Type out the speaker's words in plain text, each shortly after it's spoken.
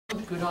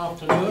good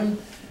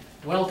afternoon.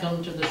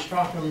 Welcome to the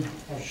Strachan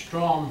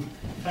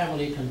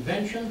Family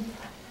Convention.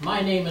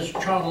 My name is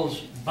Charles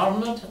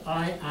Burnett.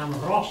 I am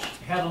Ross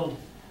Herald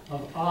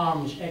of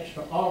Arms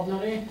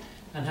Extraordinary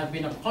and have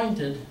been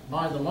appointed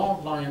by the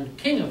Lord Lyon,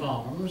 King of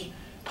Arms,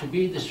 to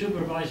be the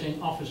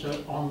Supervising Officer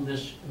on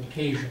this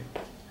occasion.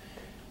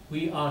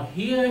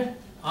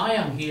 I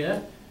am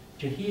here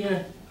to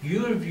hear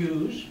your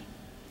views,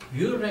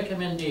 your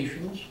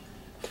recommendations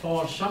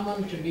for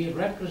someone to be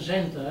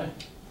representative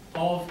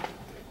of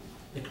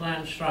the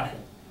Clan Strachan.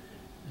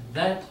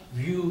 That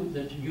view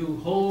that you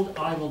hold,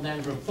 I will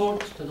then report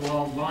to the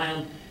Lord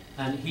Lyon,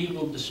 and he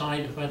will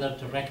decide whether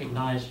to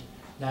recognise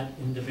that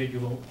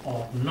individual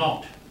or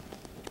not.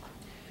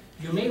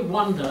 You may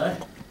wonder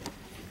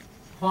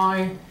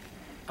why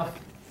a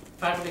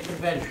family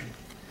convention.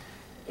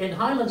 In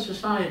Highland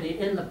society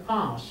in the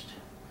past,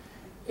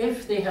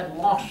 if they had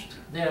lost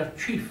their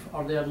chief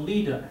or their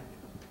leader,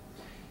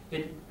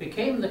 it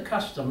became the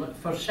custom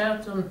for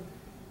certain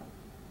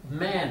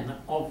men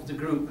of the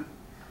group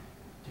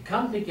to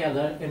come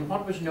together in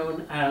what was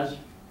known as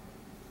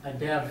a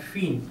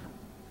Derbfine,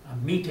 a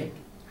meeting,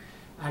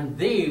 and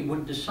they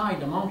would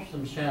decide amongst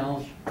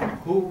themselves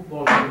who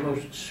was the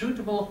most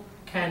suitable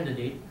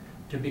candidate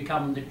to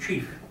become the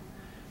chief,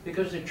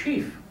 because the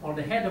chief or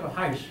the head of a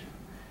house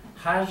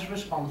has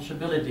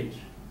responsibilities,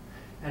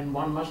 and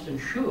one must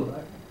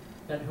ensure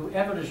that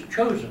whoever is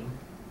chosen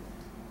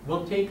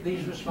will take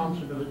these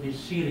responsibilities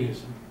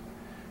seriously,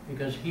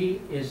 because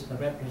he is the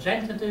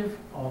representative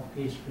of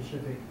a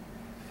specific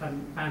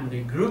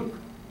family group.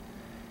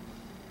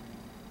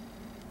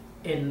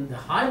 In the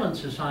Highland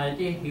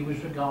society, he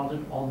was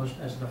regarded almost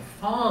as the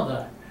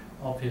father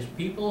of his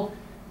people,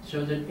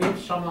 so that if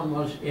someone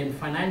was in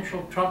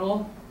financial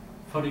trouble,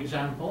 for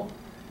example,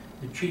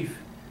 the chief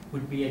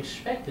would be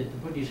expected to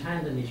put his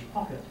hand in his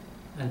pocket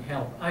and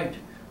help out.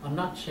 I'm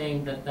not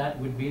saying that that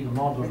would be the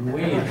modern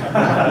way. It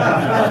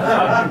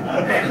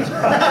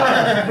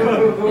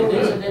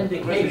is an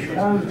indication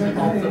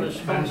of the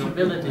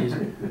responsibilities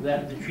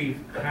that the chief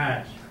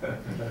has.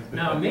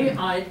 Now, may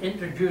I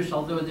introduce,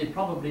 although they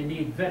probably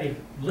need very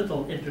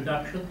little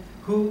introduction,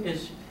 who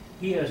is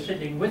here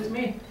sitting with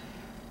me.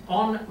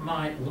 On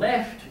my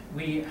left,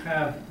 we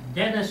have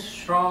Dennis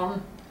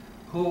Strachan,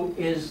 who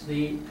is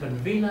the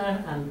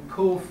convener and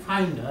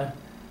co-founder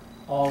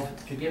of,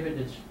 to give it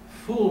its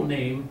full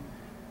name,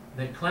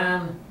 the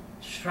Clan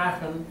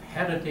Strachan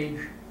Heritage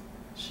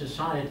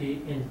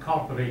Society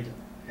Incorporated,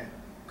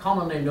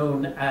 commonly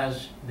known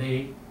as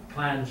the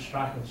Clan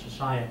Strachan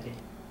Society.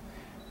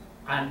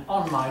 And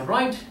on my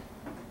right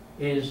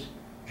is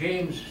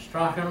James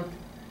Strachan,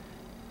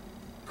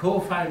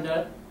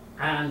 co-founder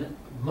and,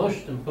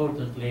 most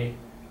importantly,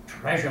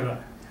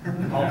 treasurer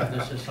of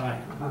the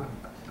society.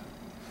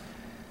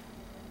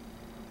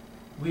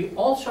 We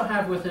also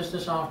have with us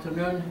this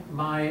afternoon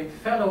my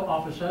fellow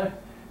officer,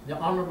 the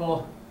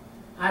Honourable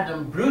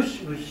Adam Bruce,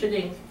 who's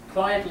sitting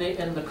quietly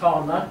in the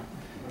corner.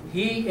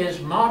 He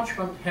is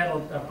Marchmont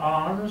Herald of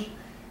Arms,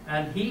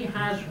 and he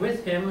has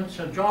with him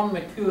Sir John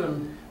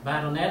McEwen,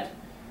 Baronet,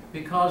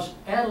 because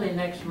early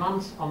next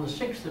month, on the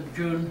 6th of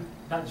June,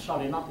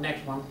 sorry, not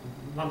next month,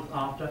 the month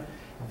after,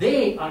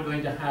 they are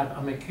going to have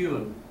a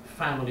McEwen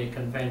family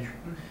convention.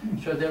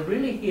 So they're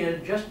really here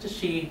just to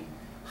see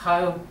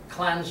how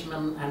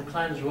clansmen and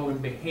clanswomen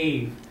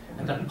behave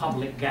at a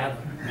public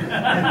gathering.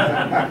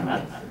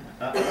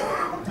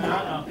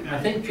 I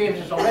think James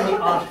has already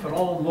asked for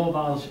all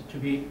mobiles to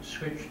be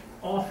switched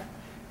off,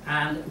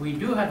 and we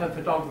do have a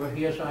photographer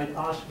here, so I'd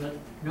ask that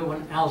no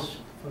one else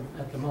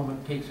at the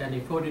moment takes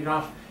any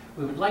photographs.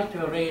 We would like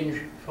to arrange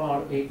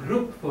for a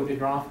group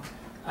photograph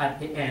at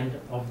the end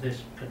of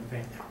this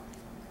convention.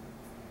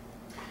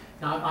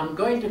 Now, I'm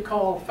going to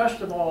call first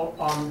of all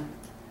on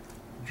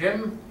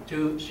Jim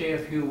to say a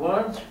few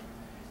words,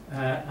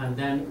 and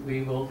then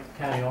we will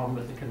carry on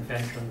with the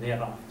convention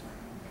thereafter.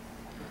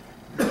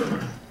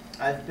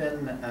 I've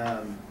been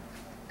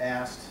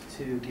asked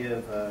to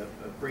give a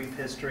brief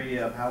history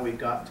of how we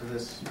got to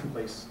this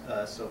place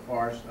so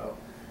far. So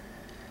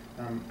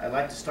I'd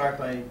like to start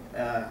by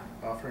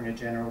offering a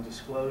general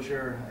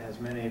disclosure. As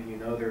many of you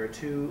know, there are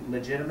two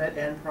legitimate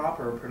and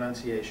proper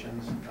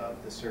pronunciations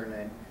of the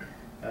surname,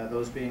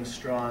 those being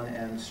Strachan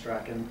and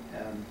Strachan.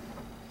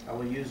 I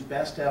will use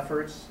best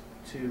efforts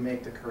to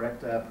make the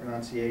correct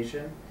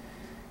pronunciation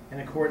in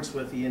accordance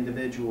with the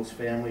individual's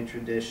family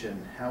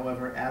tradition.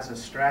 However, as a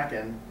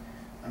Strachan,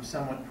 I'm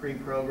somewhat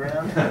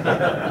pre-programmed.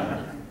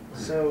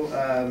 So,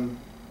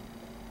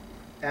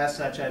 as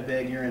such, I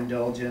beg your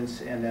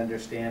indulgence and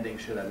understanding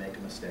should I make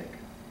a mistake.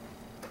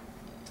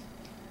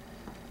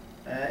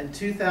 In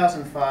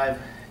 2005,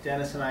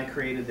 Dennis and I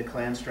created the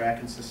Clan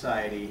Strachan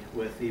Society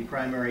with the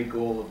primary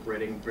goal of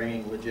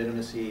bringing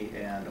legitimacy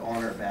and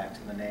honor back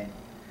to the name.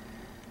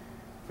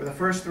 For the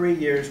first 3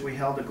 years, we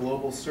held a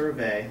global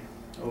survey.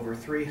 Over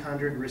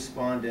 300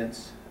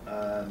 respondents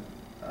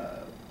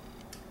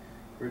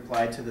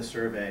replied to the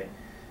survey,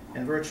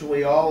 and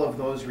virtually all of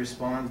those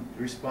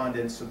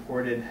respondents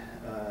supported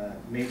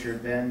Major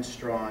Ben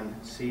Strachan,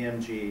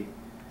 CMG,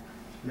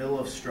 Mill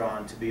of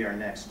Strachan to be our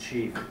next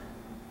chief.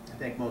 I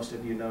think most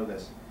of you know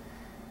this.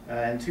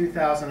 In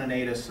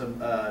 2008,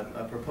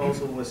 a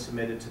proposal was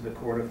submitted to the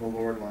court of the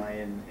Lord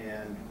Lyon,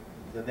 and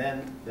the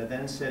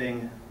then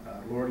sitting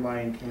Lord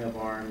Lyon, King of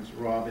Arms,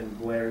 Robin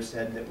Blair,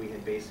 said that we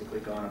had basically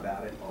gone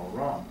about it all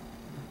wrong.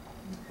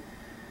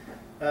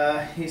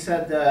 He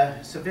said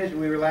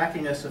we were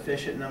lacking a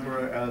sufficient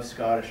number of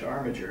Scottish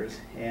armigers,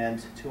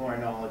 and to our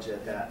knowledge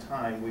at that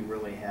time, we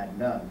really had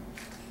none,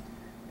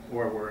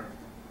 or were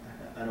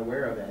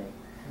unaware of any.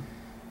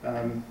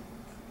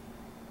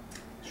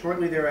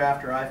 Shortly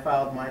thereafter, I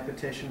filed my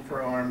petition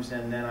for arms,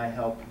 and then I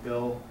helped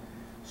Bill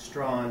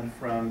Strachan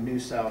from New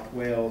South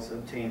Wales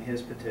obtain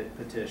his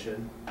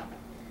petition.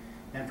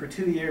 And for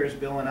 2 years,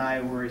 Bill and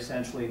I were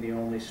essentially the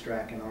only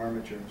Strachan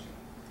armigers.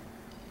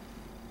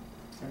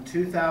 In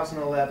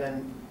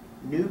 2011,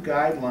 new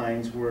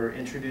guidelines were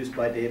introduced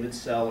by David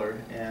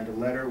Seller, and a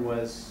letter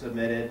was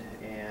submitted,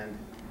 and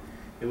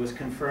it was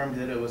confirmed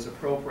that it was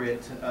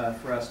appropriate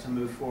for us to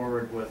move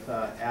forward with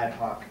ad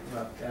hoc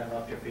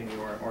Derfine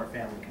or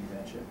family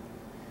convention.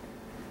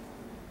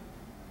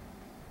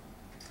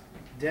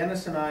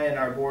 Dennis and I and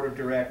our board of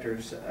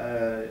directors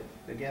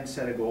again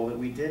set a goal that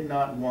we did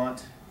not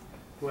want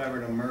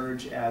whoever to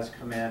merge as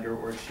commander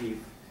or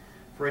chief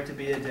for it to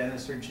be a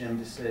Dennis or Jim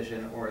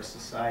decision or a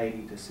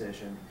society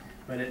decision,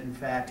 but it in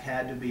fact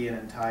had to be an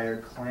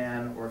entire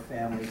clan or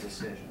family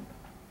decision.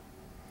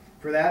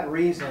 For that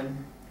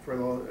reason,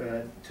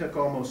 took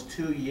almost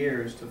 2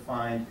 years to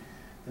find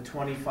the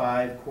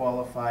 25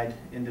 qualified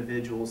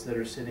individuals that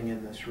are sitting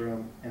in this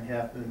room and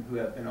who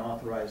have been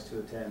authorized to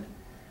attend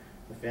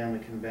the family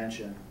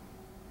convention.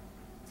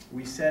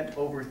 We sent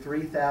over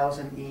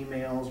 3,000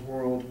 emails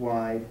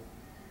worldwide,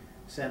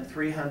 sent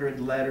 300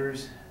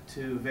 letters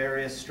to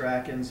various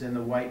Strachans in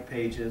the white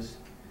pages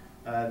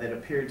that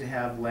appeared to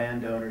have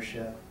land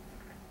ownership.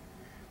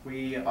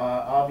 We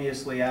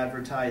obviously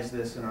advertised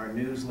this in our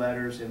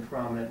newsletters and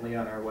prominently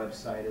on our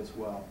website as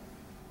well.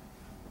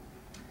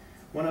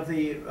 One of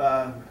the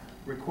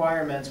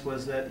requirements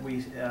was that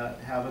we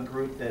have a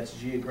group that's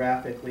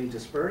geographically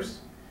dispersed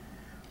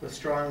with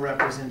strong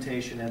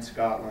representation in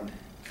Scotland.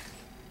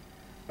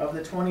 Of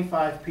the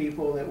 25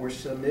 people that were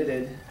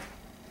submitted,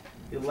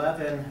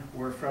 11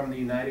 were from the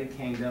United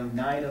Kingdom.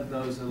 9 of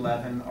those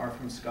 11 are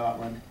from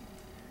Scotland.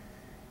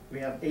 We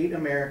have 8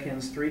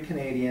 Americans, 3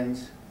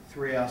 Canadians,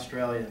 3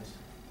 Australians,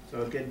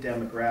 so a good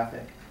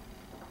demographic.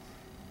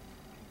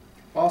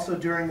 Also,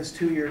 during this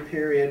 2-year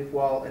period,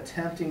 while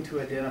attempting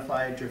to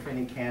identify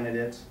Derfine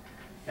candidates,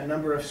 a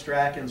number of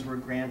Strachans were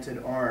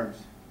granted arms.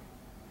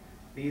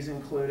 These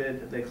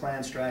included the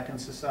Clan Strachan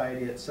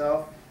Society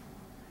itself,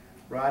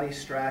 Roddy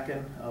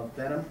Strachan of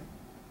Benham,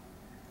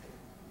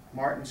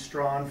 Martin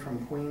Strachan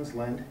from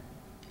Queensland,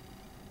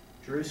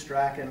 Drew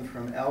Strachan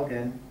from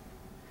Elgin,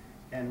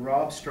 and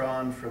Rob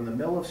Strachan from the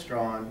Mill of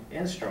Strachan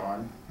in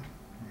Strachan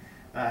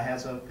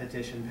has a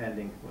petition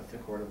pending with the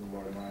Court of the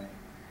Lord Lyon.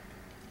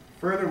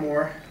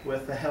 Furthermore,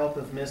 with the help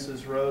of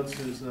Mrs. Rhodes,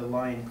 who's the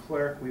Lyon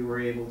clerk, we were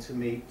able to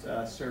meet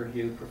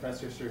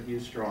Professor Sir Hugh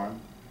Strachan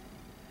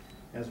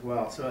as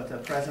well. So at the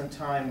present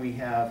time, we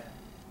have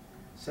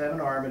 7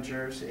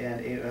 armigers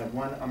and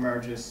 1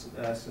 Armiger's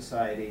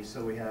society,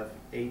 so we have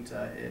 8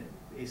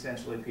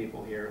 essentially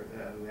people here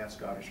who have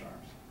Scottish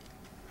arms.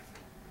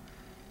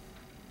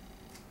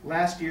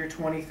 Last year,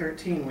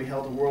 2013, we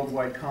held a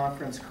worldwide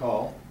conference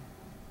call.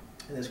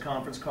 And this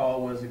conference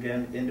call was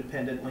again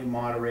independently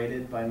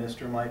moderated by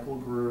Mr. Michael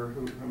Brewer,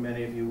 who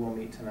many of you will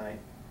meet tonight.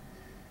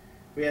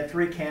 We had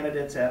 3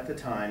 candidates at the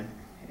time,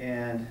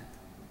 and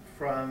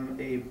from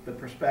the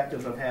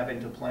perspective of having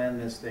to plan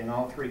this thing,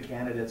 all 3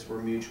 candidates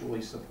were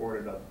mutually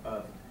supportive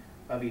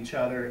of each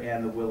other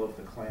and the will of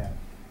the clan,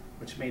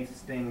 which made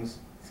things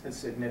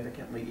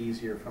significantly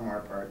easier from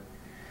our part.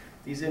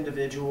 These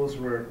individuals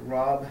were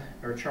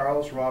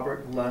Charles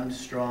Robert Lund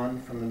Strachan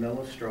from the Mill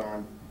of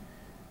Strachan,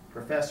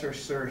 Professor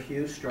Sir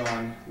Hugh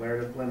Strachan,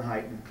 Laird of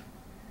Blenheim,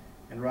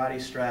 and Roddy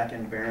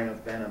Strachan, Baron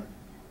of Benham.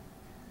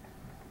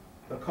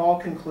 The call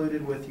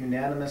concluded with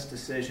unanimous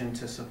decision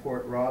to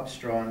support Rob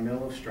Strachan,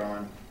 Mill of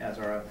Strachan, as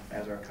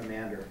our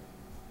commander.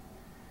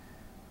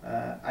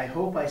 I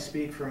hope I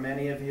speak for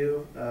many of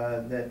you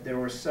that there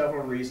were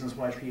several reasons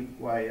why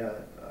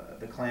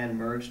the clan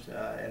merged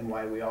and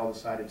why we all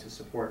decided to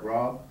support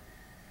Rob.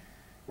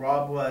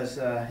 Rob was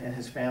and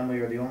his family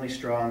are the only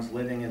Strachans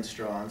living in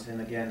Strachan,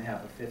 and again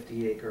have a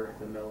 50-acre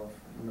Mill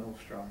of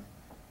Strachan.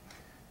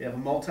 They have a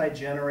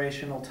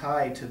multi-generational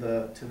tie to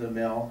the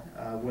mill,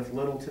 with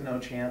little to no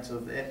chance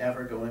of it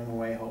ever going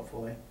away,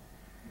 hopefully.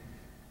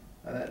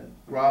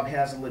 Rob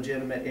has a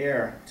legitimate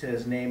heir to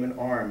his name and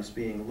arms,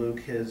 being Luke,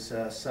 his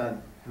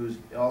son, who's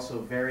also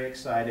very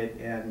excited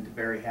and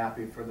very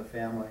happy for the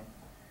family.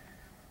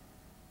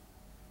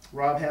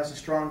 Rob has a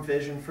strong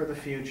vision for the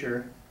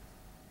future,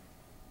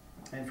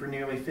 and for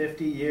nearly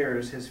 50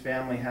 years his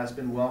family has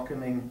been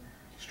welcoming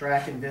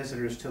Strachan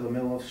visitors to the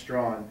Mill of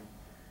Strachan,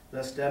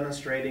 thus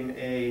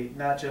demonstrating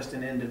not just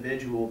an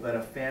individual but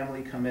a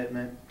family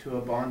commitment to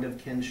a bond of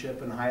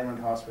kinship and Highland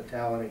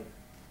hospitality.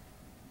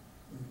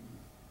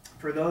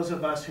 For those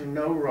of us who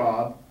know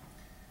Rob,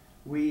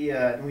 we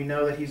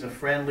know that he's a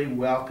friendly,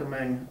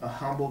 welcoming, a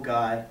humble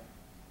guy.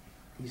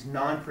 He's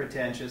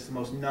non-pretentious, the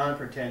most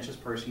non-pretentious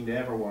person you'd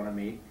ever want to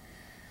meet.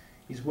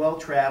 He's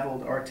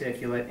well-traveled,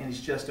 articulate, and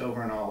he's just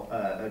over and all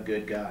a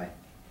good guy.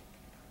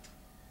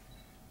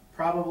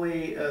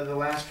 Probably the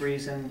last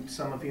reason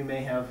some of you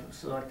may have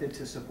selected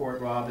to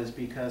support Rob is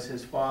because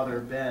his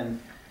father,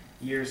 Ben,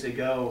 years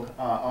ago,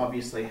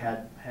 obviously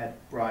had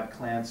broad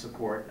clan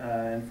support.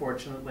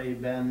 Unfortunately,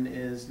 Ben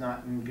is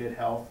not in good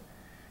health,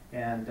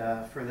 and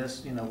for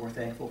this, we're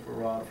thankful for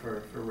Rob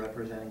for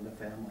representing the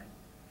family.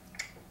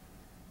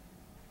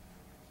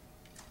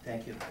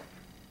 Thank you.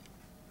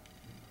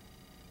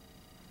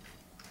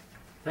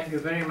 Thank you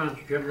very much,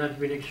 Jim. That's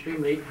been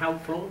extremely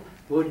helpful.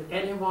 Would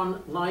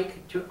anyone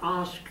like to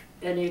ask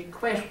any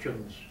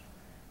questions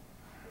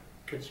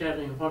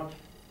concerning what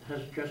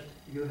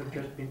you have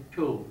just been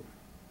told?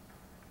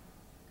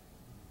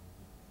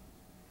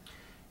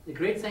 The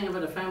great thing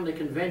about a family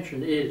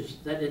convention is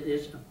that it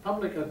is a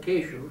public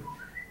occasion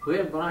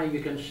whereby you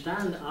can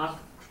stand up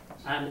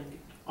and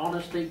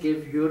honestly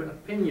give your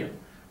opinion,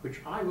 which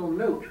I will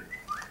note.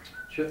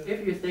 So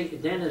if you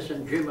think Dennis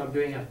and Jim are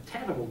doing a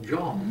terrible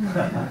job,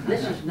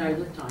 this is now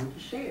the time to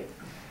say it.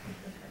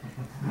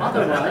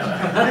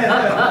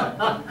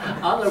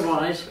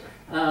 Otherwise,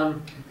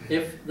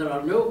 if there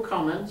are no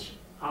comments,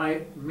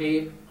 I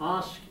may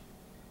ask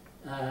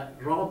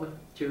Rob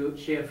to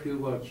say a few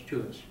words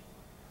to us.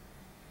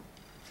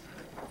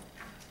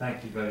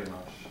 Thank you very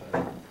much.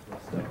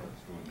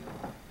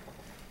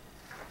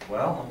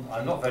 Well,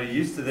 I'm not very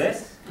used to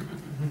this.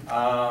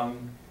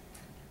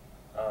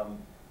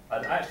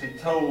 I'd actually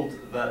told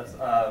that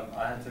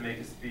I had to make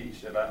a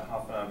speech about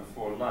half an hour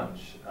before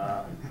lunch.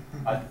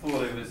 I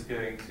thought I was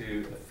going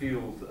to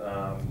field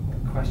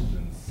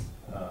questions.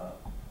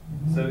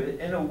 So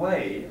in a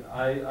way,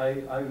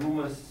 I would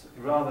almost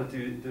rather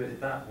do it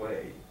that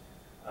way,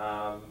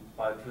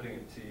 by putting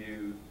it to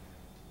you.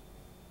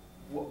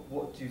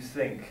 What do you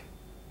think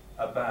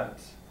about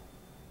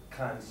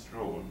Clan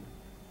Strachan,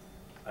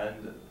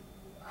 and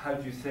how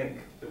do you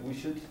think that we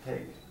should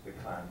take the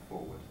clan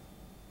forward?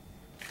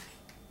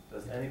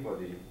 Does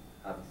anybody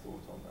have a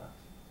thought on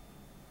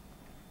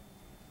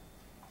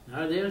that?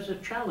 Now there's a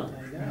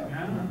challenge.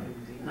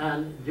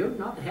 And do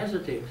not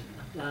hesitate.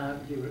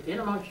 You're in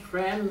amongst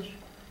friends,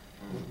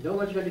 no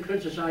one's going to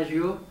criticize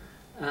you.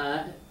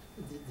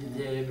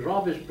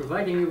 Rob is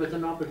providing you with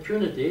an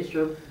opportunity,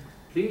 so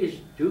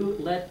please do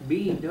let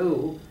me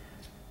know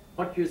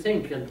what you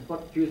think and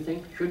what you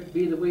think should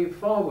be the way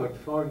forward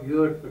for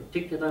your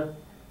particular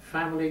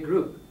family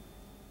group.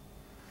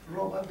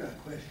 Rob, I've got a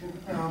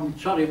question.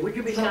 Sorry, would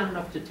you be kind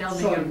enough to tell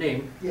me your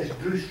name? Yes,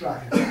 Bruce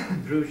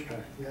Strachan. Bruce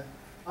Strachan. Yeah.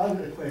 I've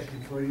got a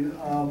question for you.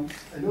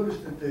 I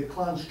noticed that the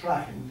Clan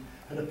Strachan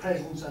had a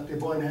presence at the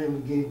Boyne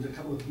Highland Games a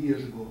couple of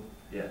years ago.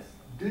 Yes.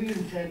 Do you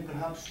intend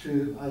perhaps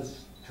to,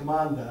 as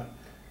commander,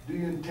 do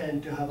you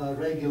intend to have a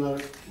regular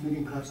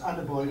meeting perhaps at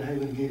the Boyne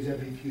Highland Games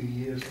every few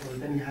years, or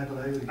then you have a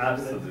Highland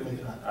Games or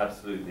anything like that?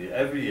 Absolutely.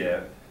 Every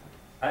year.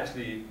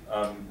 Actually,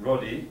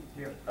 Roddy,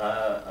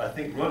 I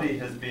think Roddy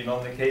has been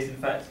on the case. In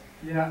fact,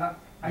 yeah,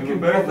 I can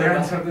probably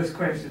answer this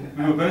question.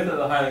 We were both at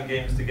the Highland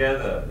Games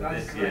together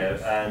this year,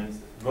 and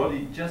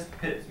Roddy just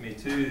pipped me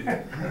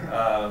to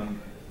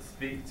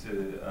speak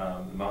to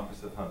the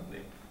Marquis of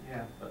Huntley.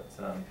 Yeah. But,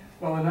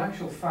 well, in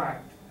actual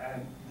fact,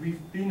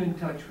 we've been in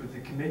touch with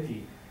the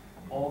committee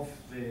of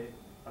the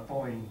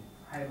Boyne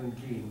Highland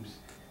Games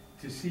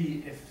to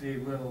see if they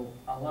will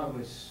allow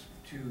us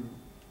to.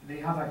 They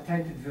have a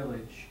tented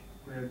village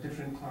where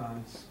different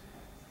clans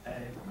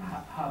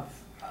have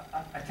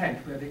a tent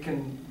where they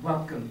can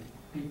welcome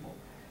people.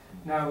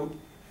 Now,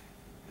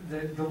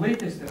 the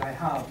latest that I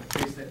have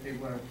is that they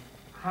were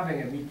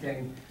having a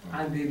meeting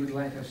and they would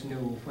let us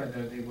know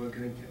whether they were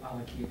going to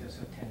allocate us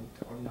a tent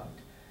or not.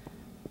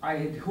 I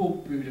had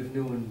hoped we would have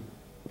known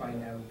by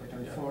now, but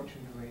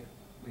unfortunately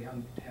we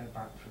haven't heard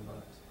back from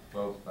that.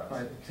 well,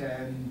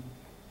 that's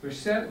We're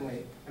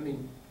certainly, I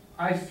mean,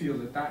 I feel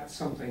that that's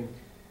something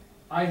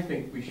I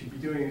think we should be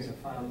doing as a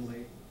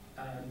family,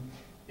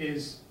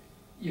 is,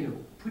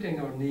 putting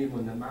our name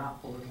on the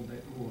map a little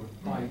bit more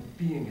by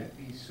being at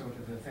these sort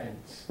of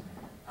events.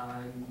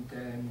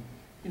 And,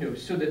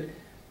 so that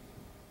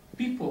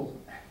people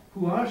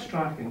who are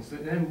Strachans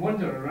that then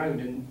wander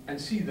around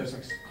and see there's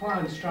a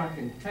Clan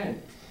Strachan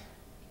tent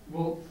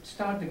will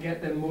start to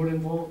get them more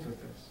involved with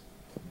this.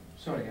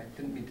 Sorry, I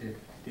didn't mean to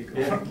take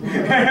over.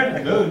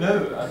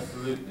 No,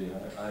 absolutely.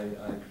 I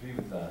agree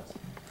with that.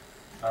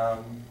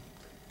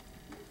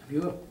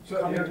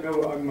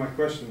 My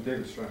question,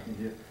 David Strachan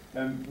here.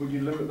 Would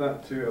you limit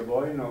that to a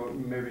Boyne, or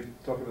maybe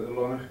talk about the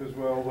Lonach as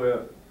well,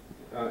 where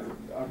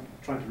I'm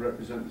trying to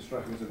represent the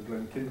Strachans of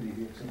Glenkindie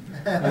here.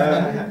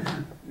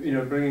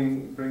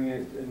 Bringing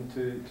it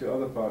into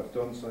other parts,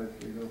 Donside,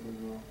 for example,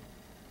 as well.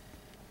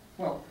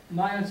 Well,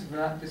 my answer for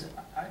that is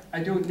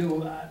I don't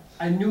know.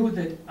 I know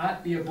that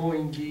at the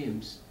Boyne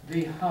Games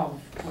they have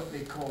what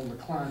they call the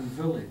Clan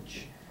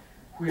Village,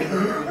 where you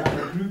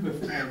have a group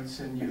of tents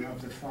and you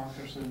have the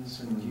Farquharsons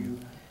and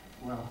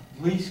well,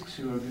 Leasks,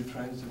 who are good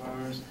friends of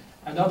ours,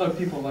 and other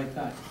people like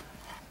that.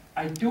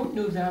 I don't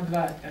know they have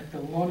that at the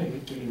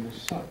Lonnick game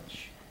as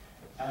such.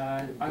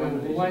 And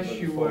unless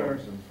you were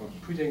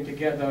putting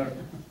together,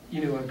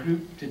 you know, a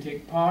group to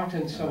take part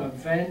in some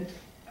event,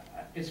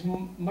 it's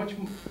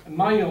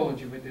my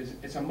knowledge of it is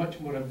it's a much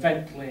more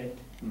event-led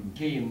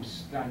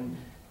games than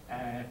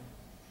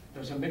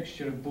there's a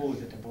mixture of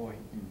both at a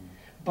Boyne.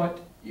 But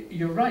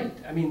you're right.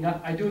 I mean,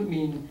 I don't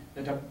mean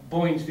that a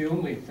Boyne's the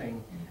only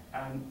thing.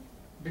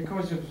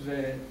 Because of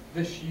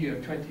this year,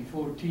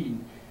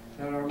 2014,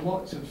 there are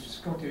lots of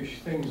Scottish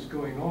things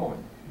going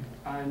on.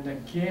 And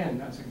again,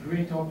 that's a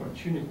great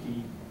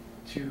opportunity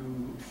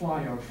to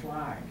fly our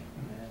flag.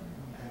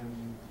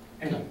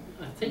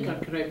 I think I'm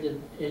correct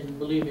in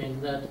believing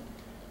that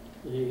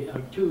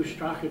our two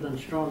Strachan and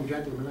Strong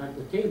gentlemen at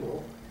the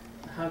table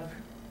have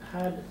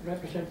had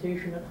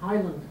representation at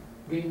Highland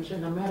Games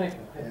in America,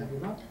 have you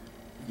not?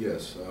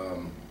 Yes.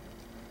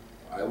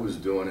 I was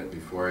doing it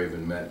before I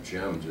even met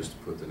Jim, just to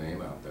put the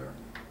name out there.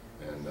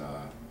 And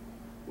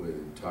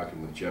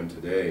talking with Jim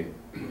today,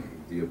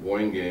 the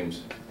Boyne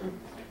Games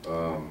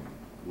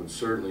would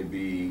certainly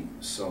be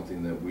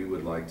something that we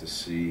would like to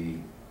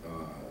see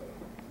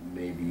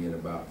maybe in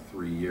about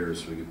 3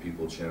 years, so we give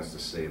people a chance to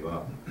save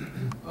up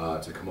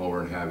to come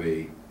over and have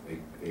a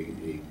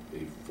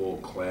full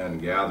clan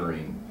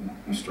gathering,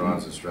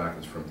 Strachan's and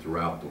Strachans from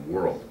throughout the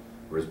world.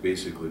 Whereas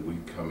basically we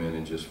come in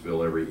and just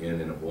fill every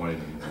inn in a Boyne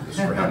in the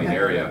surrounding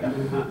area.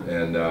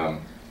 And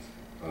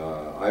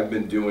I've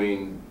been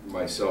doing,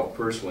 myself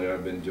personally,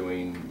 I've been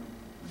doing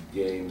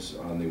games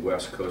on the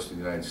west coast of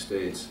the United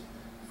States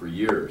for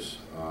years.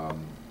 I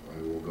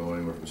will go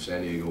anywhere from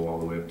San Diego all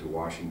the way up to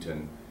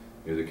Washington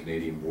near the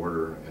Canadian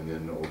border, and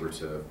then over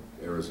to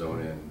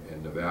Arizona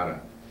and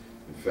Nevada.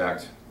 In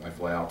fact, I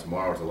fly out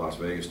tomorrow to Las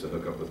Vegas to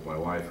hook up with my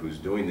wife, who's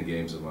doing the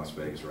games in Las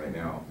Vegas right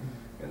now,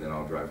 and then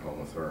I'll drive home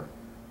with her.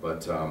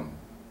 But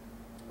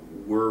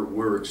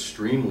we're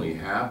extremely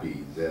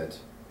happy that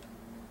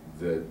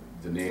the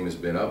name has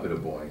been up at a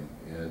Boyne,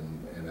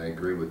 and I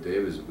agree with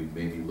David that we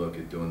maybe look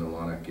at doing the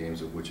Lonnick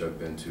Games, of which I've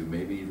been to,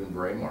 maybe even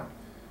Braemar,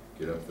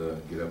 get up the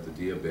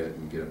D a bit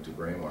and get up to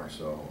Braemar.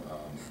 So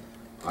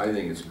I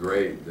think it's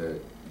great that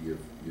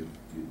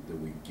that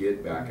we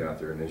get back out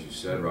there, and as you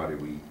said, Roddy,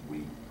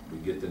 we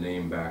get the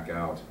name back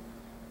out,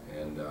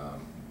 and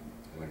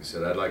like I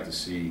said, I'd like to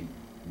see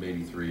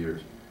maybe 3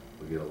 years.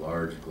 We get a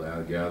large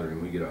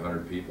gathering, we get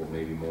 100 people,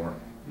 maybe more,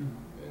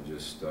 and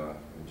just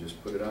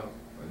put it out.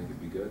 I think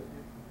it'd be good.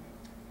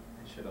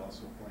 I should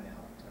also point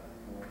out,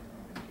 Lord,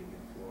 I'm going to give you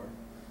the floor.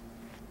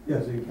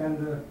 Yes, in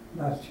Canada,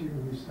 last year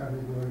we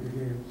started going to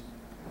games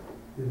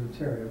in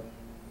Ontario.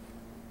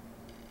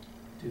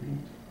 If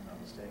I'm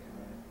not mistaken,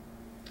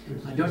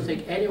 right? I don't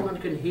think anyone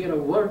can hear a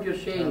word you're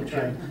saying,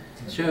 Jim.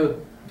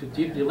 So,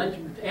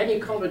 any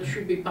comment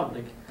should be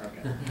public.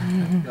 Okay.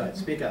 Go ahead,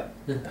 speak up.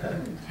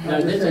 Now,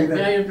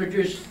 may I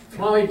introduce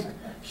Floyd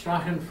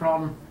Strachan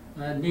from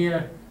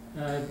near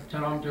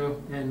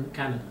Toronto in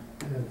Canada.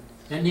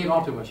 Yes. Near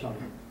Ottawa, sorry.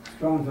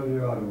 Strong from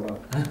near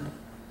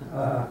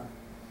Ottawa.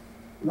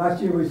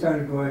 Last year we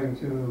started going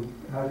to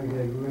Highland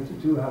Games. We went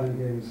to 2 Highland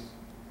Games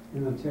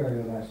in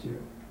Ontario last year.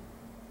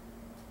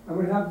 I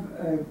would have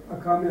a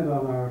comment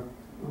on our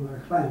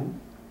clan.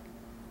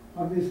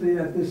 Obviously,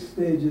 at this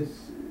stage,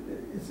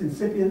 it's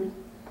incipient.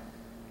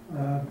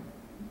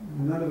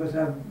 None of us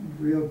have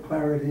real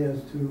clarity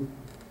as to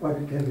what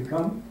it can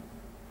become.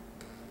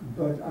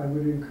 But I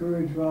would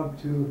encourage Rob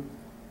to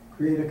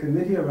create a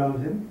committee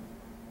around him,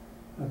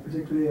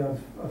 particularly of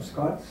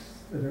Scots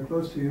that are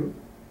close to you,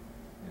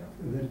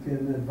 that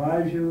can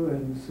advise you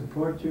and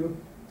support you.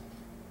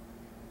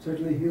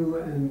 Certainly Hugh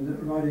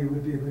and Roddy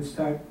would be a good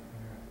start,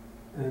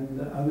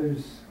 and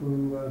others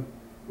who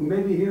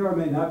may be here or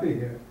may not be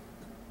here,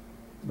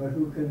 but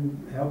who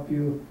can help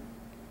you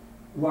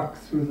walk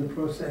through the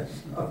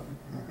process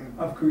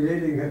of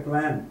creating a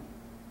clan.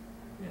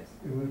 Yes.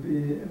 It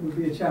would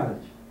be a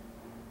challenge.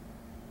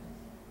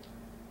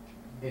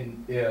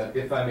 And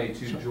if I may,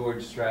 to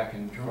George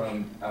Strachan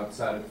from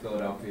outside of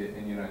Philadelphia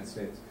in the United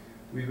States.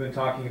 We've been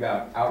talking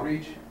about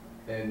outreach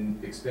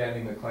and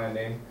expanding the clan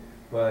name,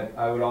 but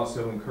I would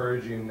also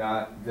encourage you,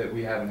 not that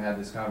we haven't had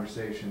this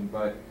conversation,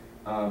 but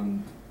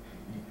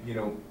you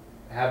know,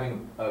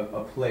 having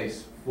a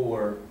place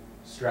for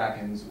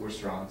Strachans or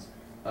Strongs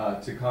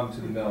to come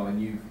to the mill,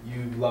 and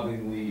you've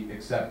lovingly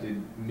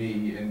accepted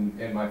me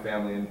and my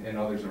family and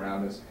others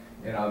around us,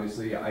 and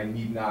obviously I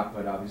need not,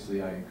 but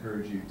obviously I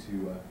encourage you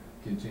to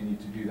continue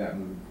to do that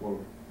moving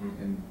forward,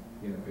 and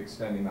you know,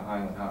 extending the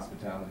Highland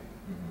hospitality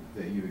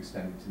that you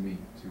extended to me,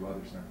 to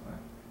others in our clan.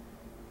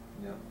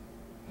 Yeah,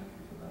 thank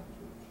you for that,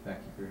 George. Thank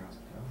you for your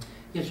hospitality.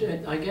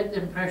 Yes, I get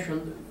the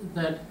impression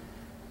that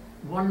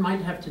one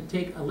might have to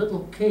take a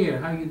little care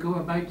how you go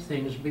about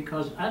things,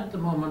 because at the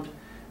moment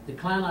the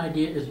clan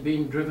idea is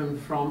being driven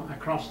from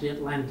across the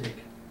Atlantic.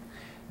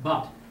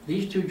 But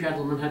these two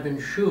gentlemen have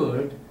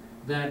ensured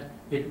that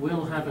it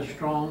will have a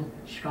strong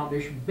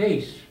Scottish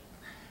base.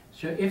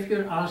 So if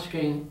you're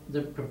asking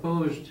the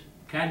proposed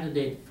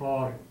candidate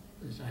for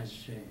as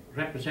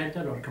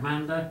representative or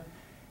commander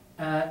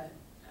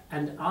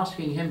and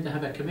asking him to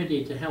have a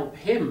committee to help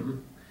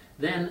him,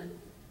 then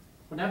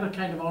whatever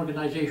kind of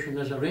organisation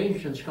is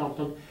arranged in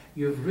Scotland,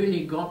 you've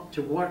really got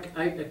to work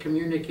out a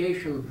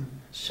communication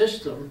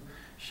system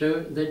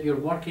so that you're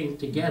working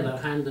together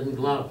hand in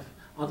glove.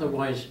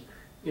 Otherwise,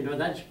 you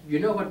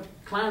know, what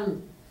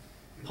clan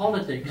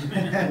politics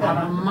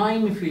are a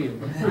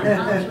minefield, an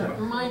absolute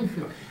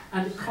minefield,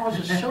 and it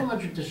causes so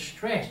much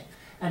distress,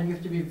 and you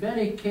have to be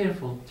very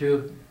careful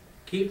to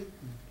keep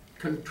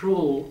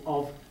control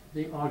of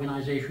the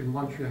organisation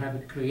once you have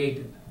it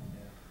created.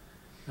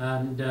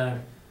 And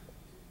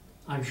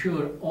I'm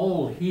sure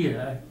all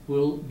here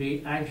will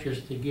be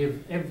anxious to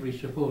give every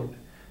support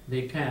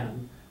they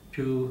can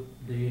to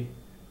the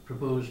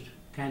proposed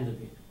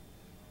candidate.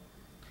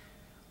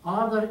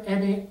 Are there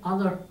any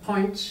other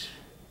points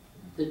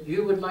that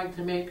you would like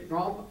to make,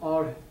 Rob,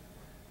 or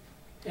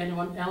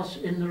anyone else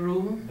in the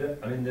room?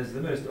 I mean, there's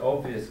the most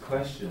obvious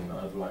question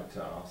I'd like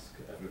to ask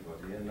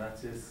everybody, and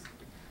that is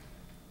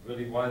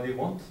really why they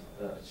want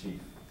a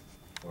chief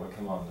or a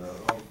commander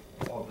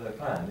of their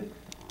clan.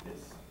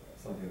 It's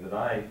something that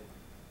I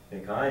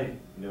think I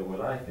know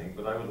what I think,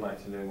 but I would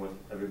like to know what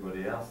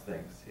everybody else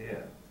thinks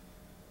here.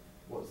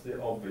 What's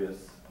the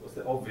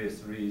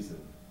obvious reason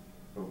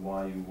for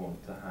why you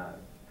want to have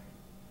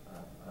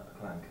a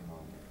clan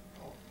commander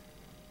of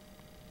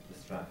the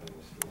Strachan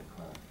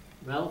clan?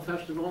 Well,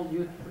 first of all,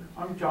 you.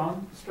 I'm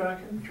John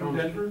Strachan from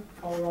Denver,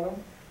 Colorado.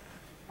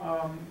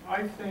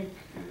 I think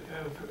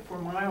for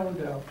my own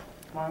doubt,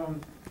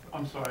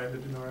 I'm sorry, I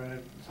live in Norway,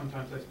 and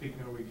sometimes I speak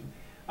Norwegian.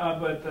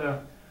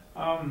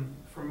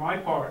 For my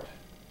part,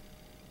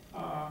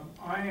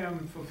 I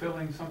am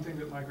fulfilling something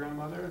that my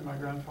grandmother and my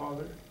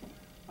grandfather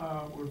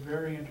were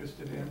very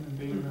interested in, and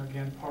being,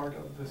 again, part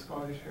of the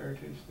Scottish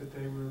heritage that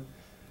they were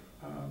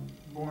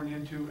born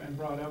into and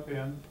brought up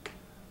in.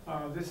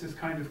 This is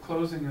kind of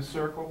closing a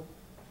circle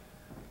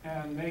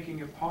and making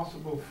it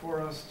possible for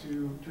us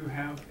to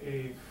have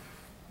a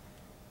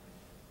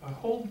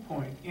hold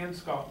point in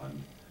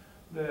Scotland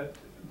that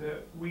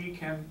we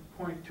can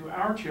point to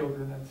our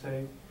children and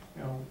say,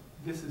 you know,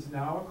 this is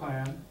now a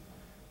clan.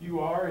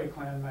 You are a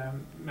clan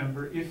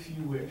member if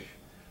you wish.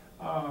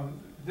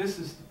 This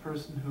is the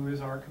person who is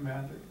our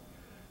commander,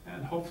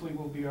 and hopefully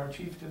will be our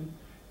chieftain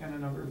in a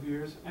number of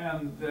years.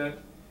 And that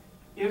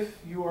if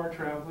you are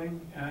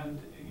traveling and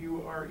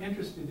you are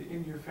interested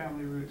in your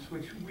family roots,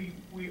 which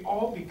we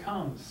all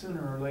become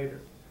sooner or later,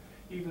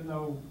 even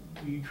though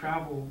we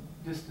travel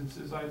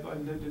distances. I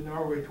lived in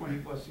Norway 20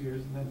 plus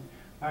years and then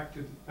back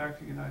to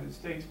the United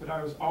States, but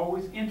I was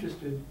always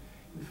interested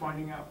in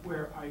finding out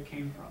where I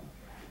came from.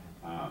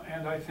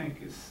 And I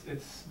think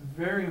it's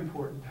very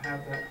important to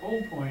have that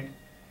hold point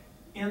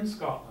in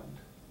Scotland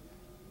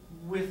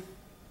with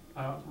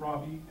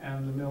Robbie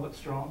and the mill at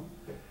Strong,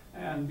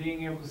 and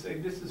being able to say,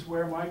 this is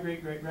where my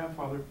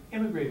great-great-grandfather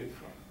immigrated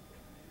from.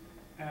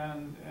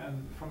 And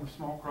from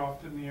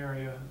Smallcroft in the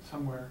area,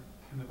 somewhere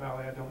in the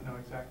valley, I don't know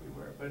exactly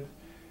where, but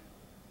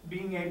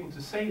being able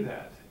to say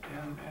that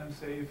and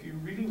say, if you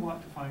really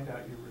want to find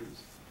out your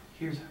roots,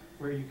 here's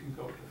where you can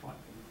go to find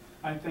them.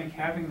 I think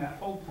having that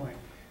hold point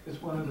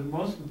is one of the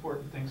most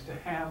important things to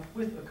have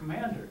with a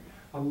commander,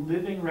 a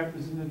living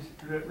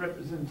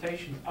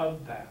representation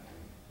of that.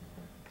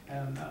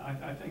 And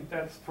I think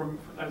that's,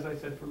 as I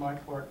said, for my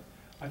part,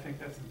 I think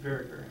that's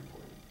very, very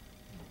important.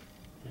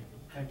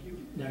 Thank you.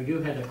 Now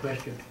you had a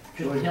question.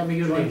 Just tell me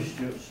your name. John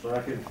Stuart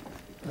Strachan.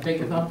 I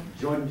take it up.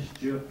 John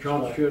Stuart.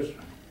 John Stuart.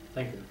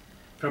 Thank you.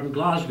 From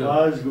Glasgow.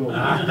 Glasgow.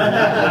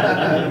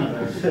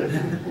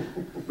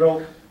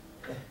 Well,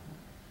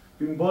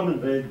 being born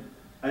and bred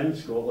in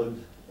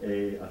Scotland,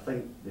 I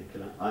think the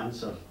kind of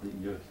answer that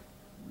you're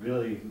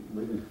really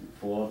looking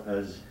for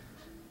is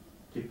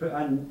to put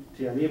in,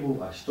 to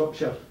enable a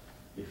structure,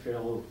 your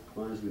fellow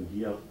clansmen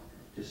here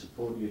to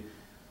support you,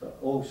 but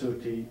also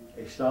to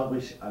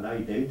establish an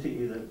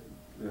identity that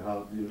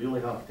you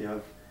really have to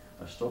have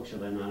a structure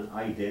and an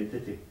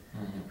identity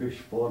to push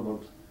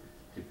forward,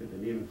 to put the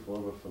name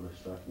forward for the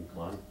Strachan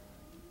clan.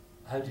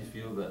 How do you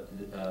feel that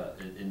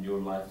in your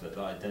life that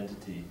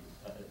identity,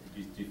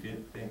 do you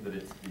think that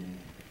it's been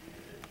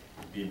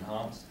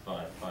enhanced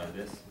by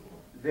this?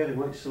 Very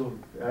much so.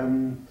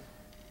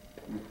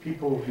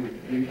 People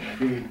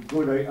who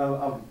go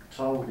out, I've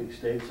travelled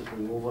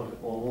extensively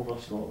all over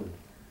Scotland,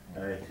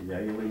 to the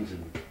islands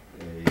and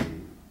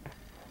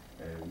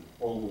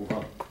all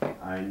over,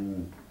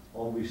 and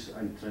always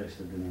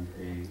interested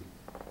in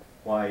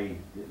why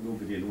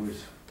nobody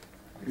knows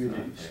who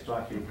the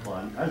Strachan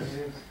clan is.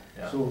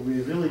 Yeah. So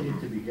we really need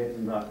to be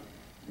getting that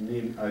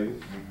name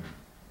out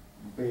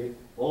by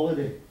all of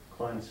the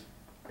clans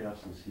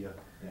persons here,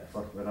 Yes.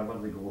 for wherever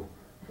they go,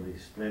 for they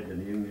spread the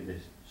name of the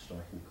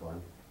Strachan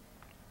clan.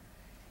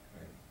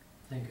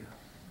 Thank you.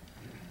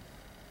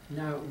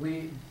 Now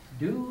we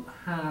do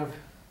have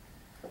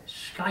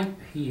Skype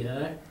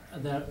here.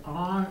 There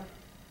are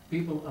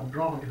people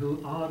abroad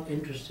who are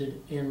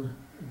interested in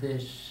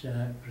this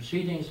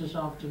proceedings this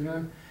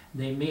afternoon.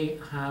 They may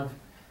have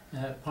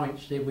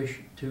points they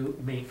wish to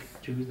make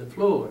to the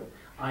floor.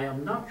 I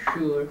am not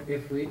sure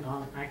if we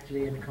are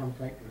actually in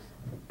contact with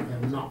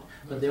them. Not,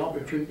 but the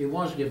opportunity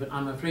was given.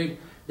 I'm afraid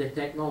the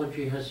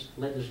technology has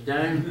let us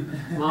down,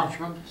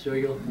 Marchmont. So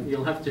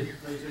you'll have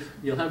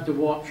to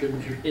watch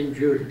and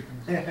endure.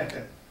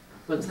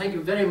 But thank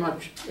you very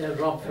much,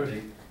 Rob, for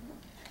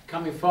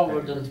coming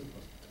forward and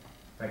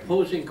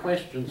posing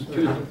questions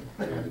to them.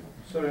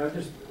 Sorry, I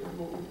just.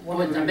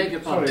 I beg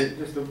your pardon.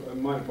 Sorry, just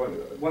my point.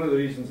 One of the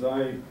reasons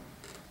I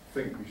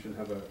think we should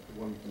have a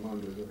one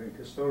commander is I think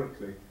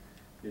historically,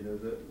 you know,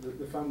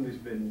 the family's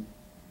been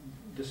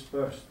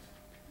dispersed,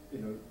 you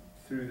know,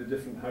 through the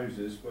different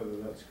houses, whether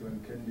that's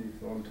Glenkindie,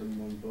 Thornton,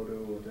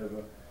 Monboddo,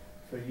 whatever,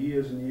 for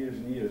years and years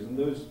and years, and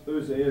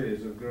those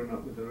areas have grown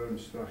up with their own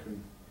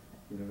Strachan,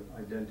 you know,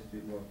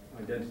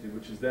 identity,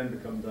 which has then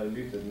become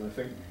diluted. And I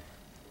think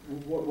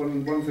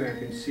one thing I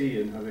can see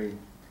in having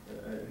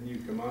a new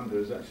commander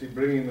is actually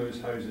bringing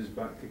those houses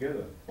back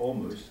together,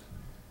 almost.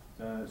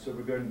 So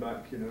we're going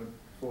back, you know,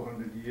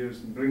 400 years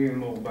and bringing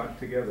them all back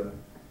together,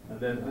 and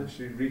then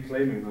actually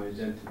reclaiming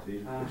identity,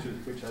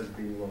 which has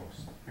been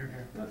lost.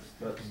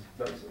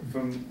 That's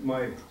from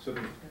my sort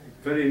of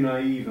very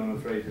naive, I'm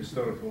afraid,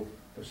 historical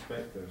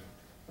perspective.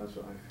 That's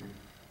what I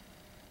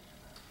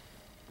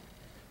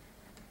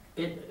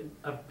feel. It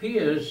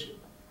appears,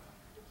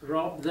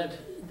 Rob, that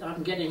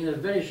I'm getting a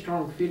very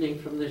strong feeling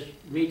from this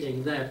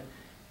meeting that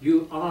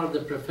you are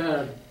the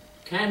preferred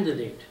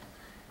candidate.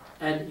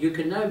 And you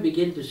can now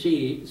begin to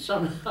see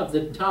some of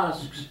the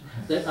tasks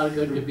that are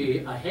going to be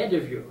ahead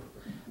of you.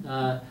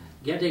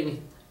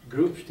 Getting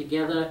groups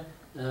together,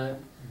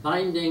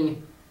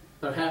 binding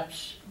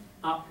perhaps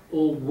up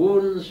old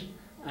wounds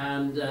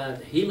and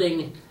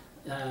healing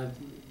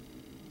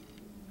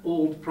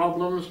old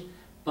problems.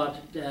 But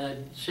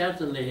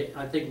certainly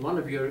I think one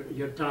of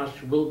your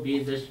tasks will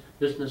be this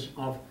business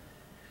of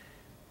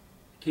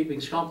keeping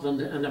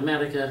Scotland and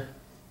America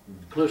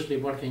closely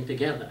working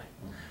together.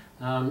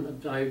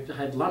 I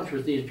had lunch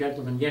with these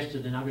gentlemen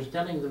yesterday, and I was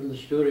telling them the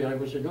story. I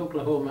was in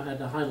Oklahoma at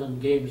the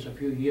Highland Games a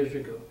few years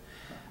ago,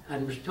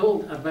 and was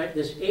told about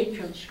this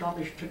ancient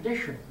Scottish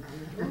tradition.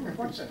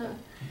 What's that?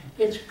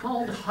 It's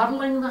called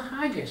hurling the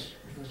haggis.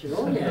 I said,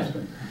 oh yes.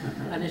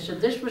 And he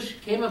said this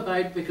came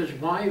about because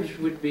wives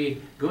would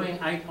be going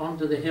out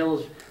onto the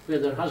hills where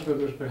their husband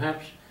was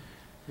perhaps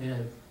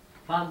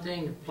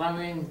planting,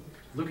 ploughing,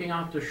 looking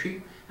after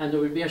sheep, and there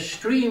would be a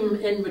stream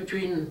in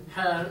between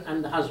her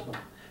and the husband.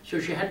 So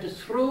she had to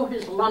throw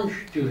his lunch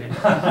to him.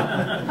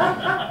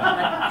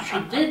 And she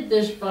did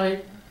this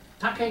by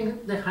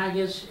tucking the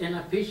haggis in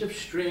a piece of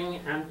string,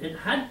 and it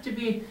had to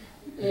be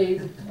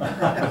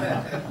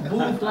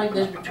moved like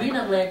this between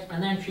her legs,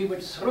 and then she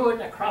would throw it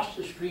across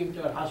the stream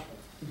to her husband.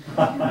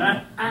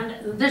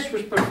 And this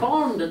was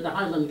performed at the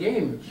Highland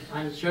Games,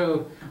 and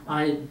so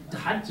I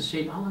had to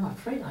say, well, I'm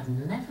afraid I've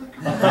never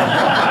come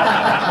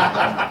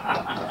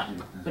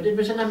But it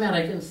was an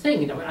American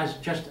thing, you know,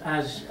 just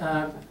as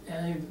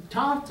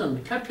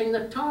tartan, cutting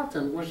the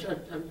tartan was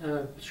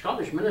a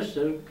Scottish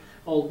minister,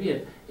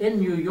 albeit in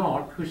New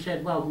York, who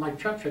said, well, my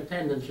church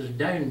attendance is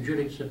down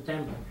during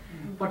September.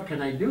 What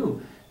can I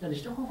do? Then he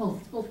said, oh,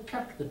 we'll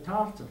cut the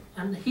tartan.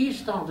 And he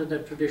started a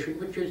tradition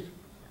which is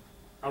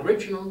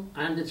original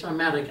and it's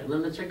American,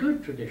 and it's a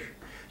good tradition.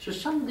 So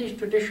some of these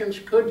traditions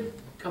could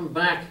come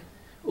back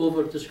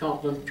over to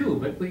Scotland too,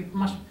 but we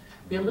must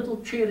be a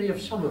little cheery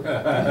of some of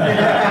them.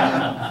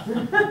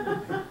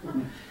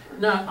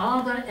 Now,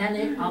 are there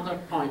any other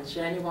points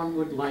anyone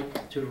would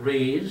like to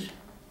raise?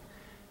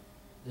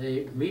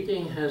 The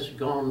meeting has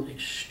gone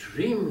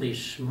extremely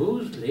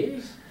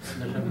smoothly.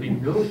 There have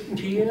been no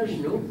tears,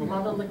 no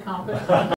blood on the carpet.